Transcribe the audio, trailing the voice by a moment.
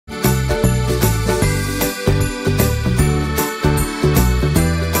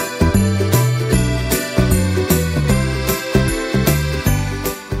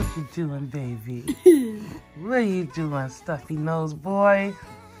are you doing, stuffy nose boy?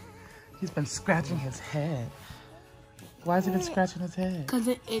 He's been scratching his head. Why has he been scratching his head? Because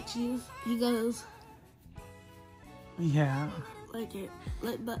it itches. He goes. Yeah. Like it.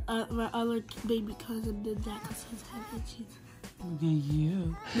 Like my other baby cousin did that because his head itches. Look at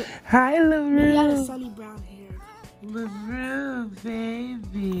you. Hi, LaRue. He got a sunny brown hair. LaRue,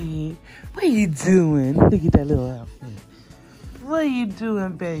 baby. What are you doing? Look at that little outfit. What are you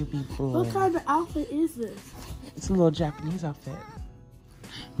doing, baby boy? What kind of outfit is this? It's a little Japanese outfit.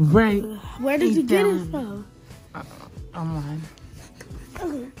 Right. Where did you get it from? Online.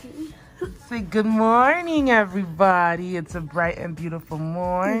 Okay. Say good morning, everybody. It's a bright and beautiful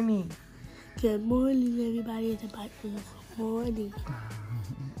morning. Good morning, everybody. It's a bright and beautiful morning.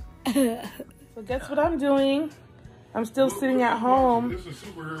 So guess what I'm doing? I'm still sitting at home. This is a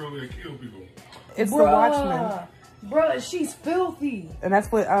superhero that kill people. It's the Watchman. Bruh, she's filthy. And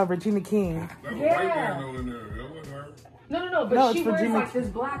that's what Regina King. That was white man though in there. That wasn't her. No, but No, she it's wears Regina like this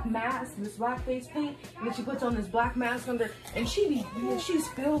black mask, this black face paint, and then she puts on this black mask under, and she's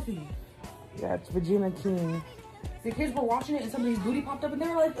filthy. Yeah, it's Regina King. The kids were watching it and somebody's booty popped up and they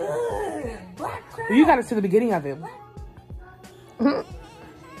were like, ugh, black crap. You gotta see the beginning of it.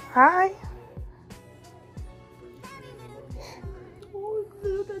 Hi.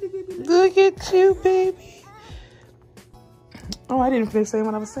 Look at you, baby. Oh, I didn't finish saying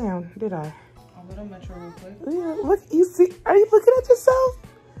what I was saying, did I? I'm gonna metro real quick. Yeah, look, you see, are you looking at yourself?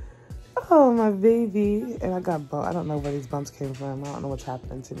 Oh, my baby. And I got bump. I don't know where these bumps came from. I don't know what's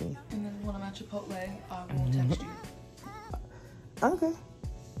happening to me. And then when I'm at Chipotle, I will text you. Okay.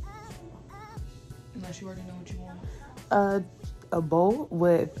 Unless you already know what you want. A bowl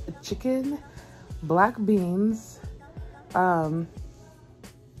with chicken, black beans,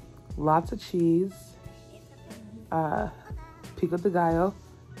 lots of cheese, pico de gallo,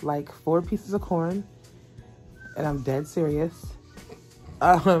 like 4 pieces of corn, and I'm dead serious.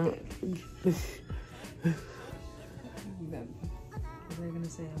 What are they gonna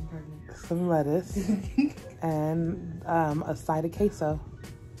say? I'm pregnant. Some lettuce, and a side of queso.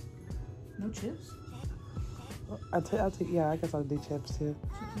 No chips? I'll take, yeah, I guess I'll do chips too.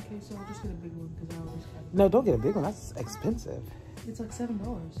 Chips and queso. I'll just get a big one because I always have it. No, don't get a big one. That's expensive. It's like $7.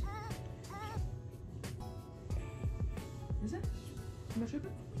 Is it? Am I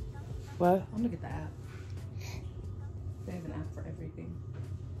tripping? What? I'm gonna get the app. They have an app for everything.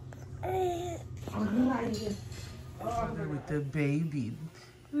 With the baby.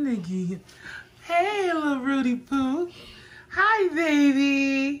 Nigga. Hey, little Rudy Poo. Hi,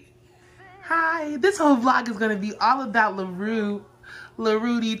 baby. Hi. This whole vlog is going to be all about LaRue.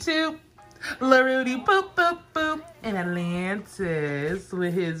 LaRudy Toop. LaRudy Poop Poop Poop. In Atlantis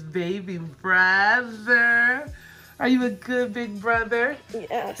with his baby brother. Are you a good big brother?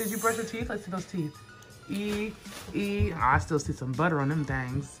 Yes. Did you brush your teeth? Let's see those teeth. Oh, I still see some butter on them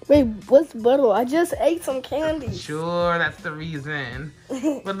things. Wait, what's butter? I just ate some candy. Sure, that's the reason.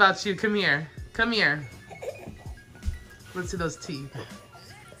 What about you? Come here. Come here. Let's see those teeth.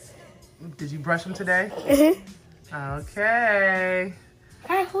 Did you brush them today? Okay.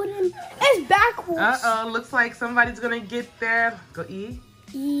 I hold him. It's backwards. Uh-oh, looks like somebody's gonna get there. Go E.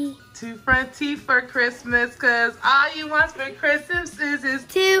 E. 2 front teeth for Christmas, cause all you want for Christmas is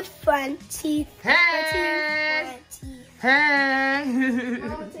 2 front teeth. Hey! Hey!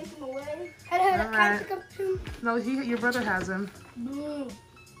 Mama, take him away. Can I pick up him? No, your brother has him. Little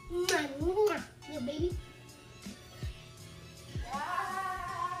baby.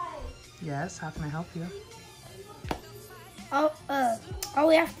 Yes, how can I help you? All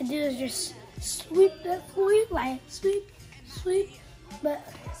we have to do is just sweep the floor, like sweep. But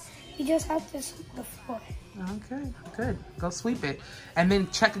you just have to sweep the floor. Okay, good. Go sweep it. And then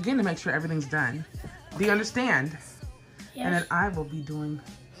check again to make sure everything's done. Do you understand? Yes. And then I will be doing...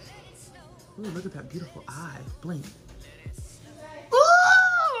 Ooh, look at that beautiful eye. Blink.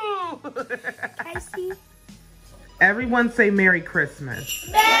 Ooh! I see. Everyone say Merry Christmas.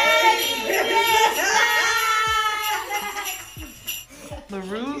 Merry Christmas!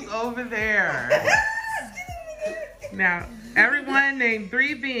 LaRue's over there. Now, everyone name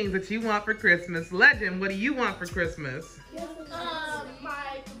 3 beings that you want for Christmas. Legend, what do you want for Christmas?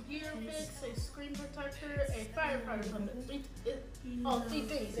 My computer fix, a screen protector, a firefighter puppet. 3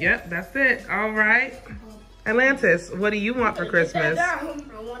 things. Yep, that's it. All right. Atlantis, what do you want for Christmas? I want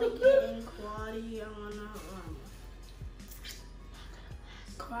to get in karate. I want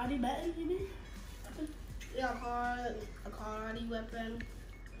to karate button, maybe? Yeah, a karate weapon.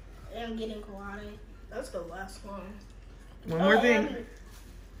 And getting karate. That's the last one. One more thing.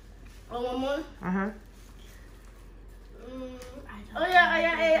 One more? Uh-huh.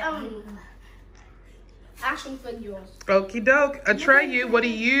 action figures. Okie doke. Atreyu, what do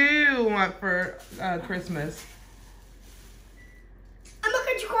you want for Christmas? I'm not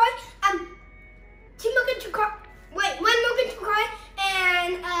going to cry. Two milk and two cry. Wait, 1 milk and 2 cry.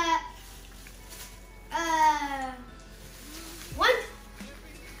 And, one.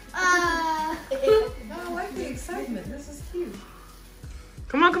 Oh, I like the excitement. This is cute.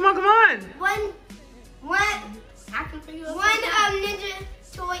 Come on, come on, come on. One action figure. One ninja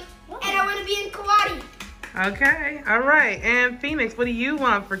toy. And I want to be in karate. Okay, all right. And Phoenix, what do you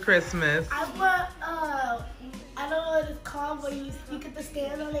want for Christmas? I want, I don't know what it's called, but you can the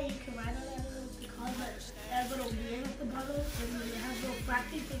stand on it, you can ride on it. I don't know what it's called, but it has little wheels at the bottom, and it has little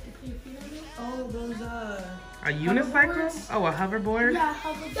brackets, so you can put your feet on it. Oh, those A unicycle? Oh, a hoverboard? Yeah,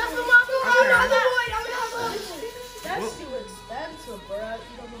 hoverboard. That's what I'm a hoverboard. That's too expensive, bro.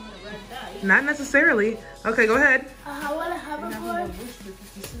 You don't know how to rent that. Not necessarily. Okay, go ahead. I want a hoverboard.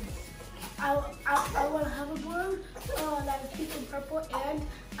 I want a hoverboard that is pink and purple, and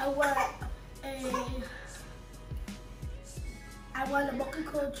I want a remote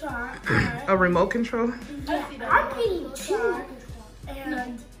control car. A remote control? Yeah, I'm paying $2.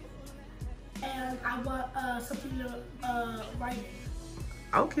 And I want something to write in.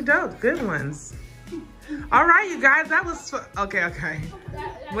 Okie doke, good ones. All right, you guys, that was okay.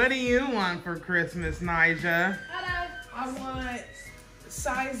 What do you want for Christmas, Nija? I want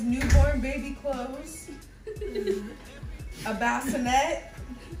size newborn baby clothes, a bassinet,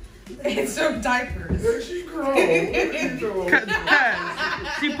 and some diapers. Where'd she grow? Where'd she grow? Because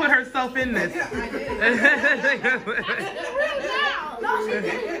she put herself in this.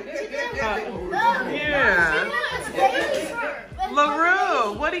 Yeah.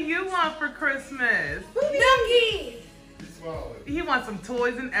 LaRue, what do you want for Christmas? Milky! He wants some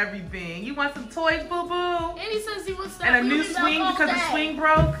toys and everything. You want some toys, boo-boo? And he says he wants And a new swing because the swing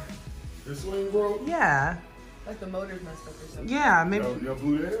broke? The swing broke? Yeah. Like the motor's messed up or something. Yeah, maybe. Y'all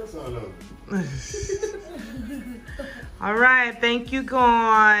blew the ass out of it. All right, thank you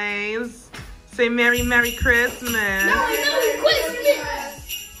guys. Say Merry Christmas.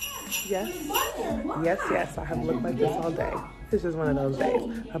 Yes, I have looked like this all day. This is one of those days.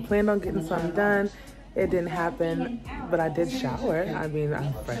 I planned on getting something done. It didn't happen, but I did shower. I mean,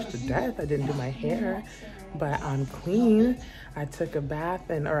 I'm fresh to death. I didn't do my hair, but I'm clean. I took a bath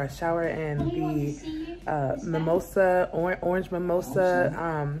or a shower in the mimosa, orange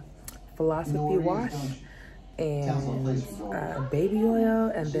mimosa philosophy wash and baby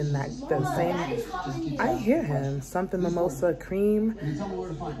oil, and then the same, I hear him, something mimosa cream.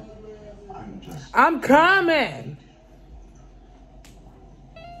 I'm coming!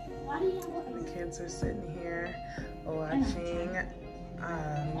 The kids are sitting here watching,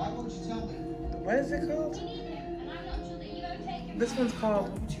 what is it called? This one's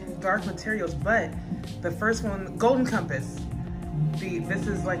called Dark Materials, but the first one, Golden Compass. This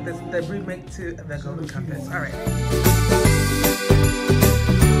is like the remake to the Golden Compass. All right.